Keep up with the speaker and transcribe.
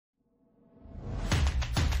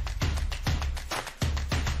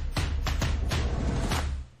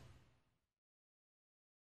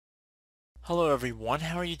Hello everyone,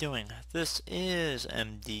 how are you doing? This is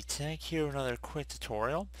MD Tech here with another quick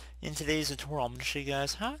tutorial. In today's tutorial I'm going to show you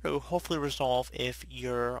guys how to hopefully resolve if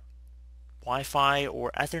your Wi-Fi or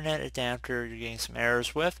Ethernet adapter you're getting some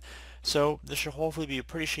errors with. So this should hopefully be a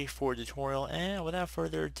pretty straightforward tutorial, and without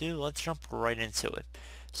further ado, let's jump right into it.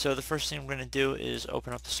 So the first thing I'm going to do is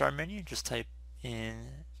open up the start menu. Just type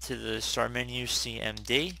in to the start menu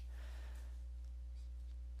CMD.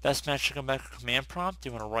 Best match to come back to command prompt.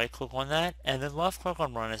 You want to right click on that and then left click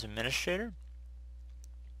on run as administrator.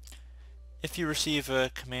 If you receive a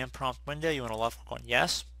command prompt window, you want to left click on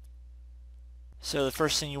yes. So the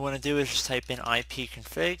first thing you want to do is just type in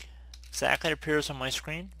ipconfig. Exactly it appears on my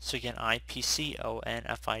screen. So again,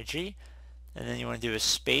 ipconfig, and then you want to do a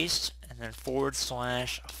space and then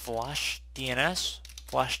 /flush DNS.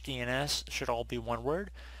 Flush DNS should all be one word.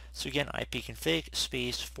 So again, ipconfig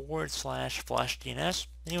space /flush DNS.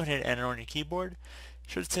 Then you want to hit enter on your keyboard.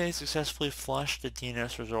 Should say successfully flushed the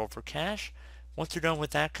DNS resolver cache. Once you're done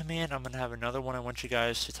with that command, I'm going to have another one I want you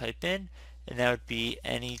guys to type in, and that would be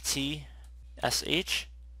netsh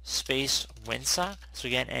space winsock. So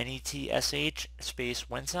again, netsh space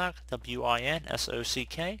winsock,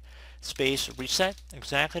 winsock, space reset.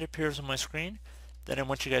 Exactly it appears on my screen. Then I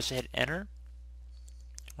want you guys to hit enter.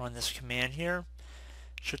 Run this command here.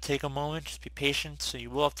 Should take a moment, just be patient. So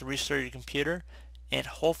you will have to restart your computer, and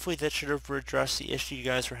hopefully that should have addressed the issue you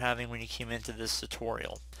guys were having when you came into this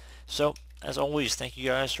tutorial. So as always, thank you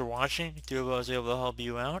guys for watching. I do hope I was able to help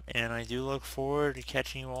you out, and I do look forward to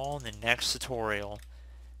catching you all in the next tutorial.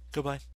 Goodbye.